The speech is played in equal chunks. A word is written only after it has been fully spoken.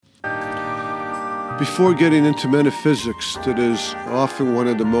Before getting into metaphysics, that is often one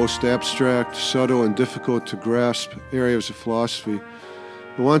of the most abstract, subtle, and difficult to grasp areas of philosophy,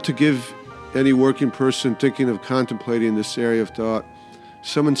 I want to give any working person thinking of contemplating this area of thought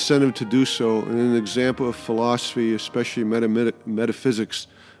some incentive to do so, and an example of philosophy, especially metaphysics,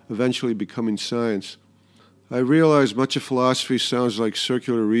 eventually becoming science. I realize much of philosophy sounds like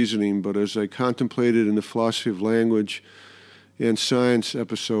circular reasoning, but as I contemplated in the philosophy of language and science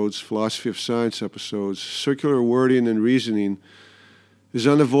episodes, philosophy of science episodes, circular wording and reasoning is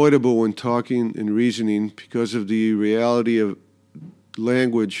unavoidable when talking and reasoning because of the reality of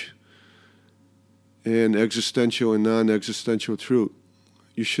language and existential and non-existential truth.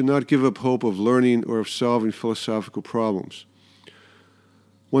 You should not give up hope of learning or of solving philosophical problems.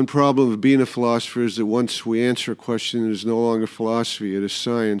 One problem of being a philosopher is that once we answer a question, it is no longer philosophy, it is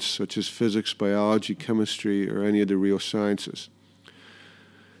science, such as physics, biology, chemistry, or any of the real sciences.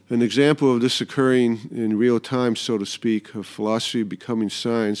 An example of this occurring in real time, so to speak, of philosophy becoming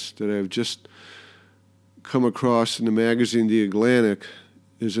science that I have just come across in the magazine The Atlantic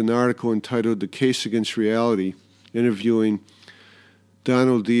is an article entitled The Case Against Reality, interviewing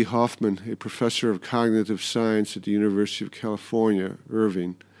Donald D. Hoffman, a professor of cognitive science at the University of California,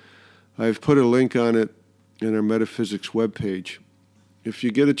 Irvine. I've put a link on it in our metaphysics webpage. If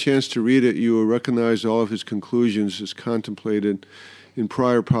you get a chance to read it, you will recognize all of his conclusions as contemplated in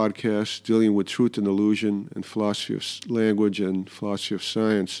prior podcasts dealing with truth and illusion and philosophy of language and philosophy of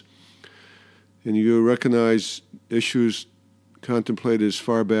science. And you will recognize issues contemplated as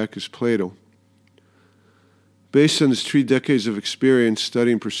far back as Plato. Based on his 3 decades of experience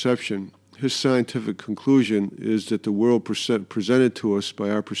studying perception, his scientific conclusion is that the world presented to us by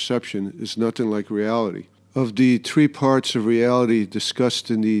our perception is nothing like reality. Of the 3 parts of reality discussed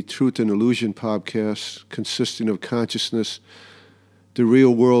in the Truth and Illusion podcast, consisting of consciousness, the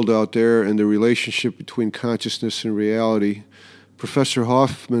real world out there, and the relationship between consciousness and reality, Professor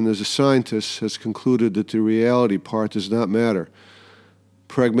Hoffman, as a scientist, has concluded that the reality part does not matter.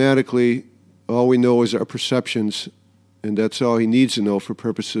 Pragmatically, all we know is our perceptions, and that's all he needs to know for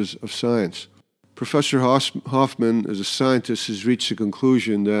purposes of science. Professor Hoffman, as a scientist, has reached the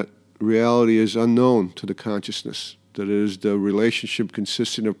conclusion that reality is unknown to the consciousness, that it is the relationship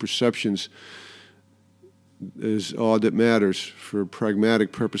consisting of perceptions is all that matters for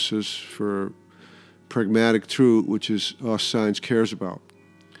pragmatic purposes, for pragmatic truth, which is all science cares about.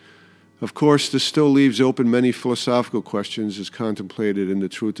 Of course, this still leaves open many philosophical questions as contemplated in the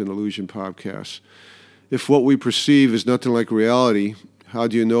Truth and Illusion podcast. If what we perceive is nothing like reality, how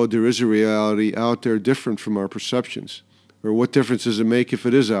do you know there is a reality out there different from our perceptions? Or what difference does it make if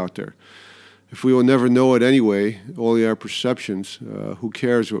it is out there? If we will never know it anyway, only our perceptions, who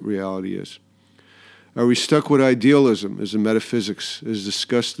cares what reality is? Are we stuck with idealism as in metaphysics, as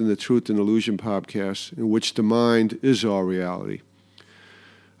discussed in the Truth and Illusion podcast, in which the mind is all reality?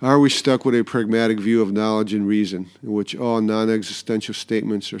 Are we stuck with a pragmatic view of knowledge and reason, in which all non-existential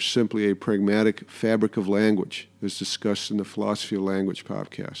statements are simply a pragmatic fabric of language, as discussed in the Philosophy of Language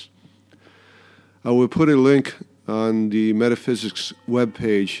podcast? I will put a link on the metaphysics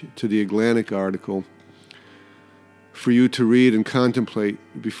webpage to the Atlantic article for you to read and contemplate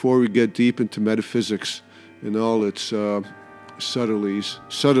before we get deep into metaphysics and all its subtleties,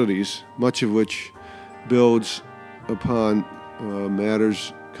 much of which builds upon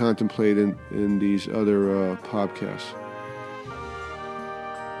matters contemplated in these other podcasts.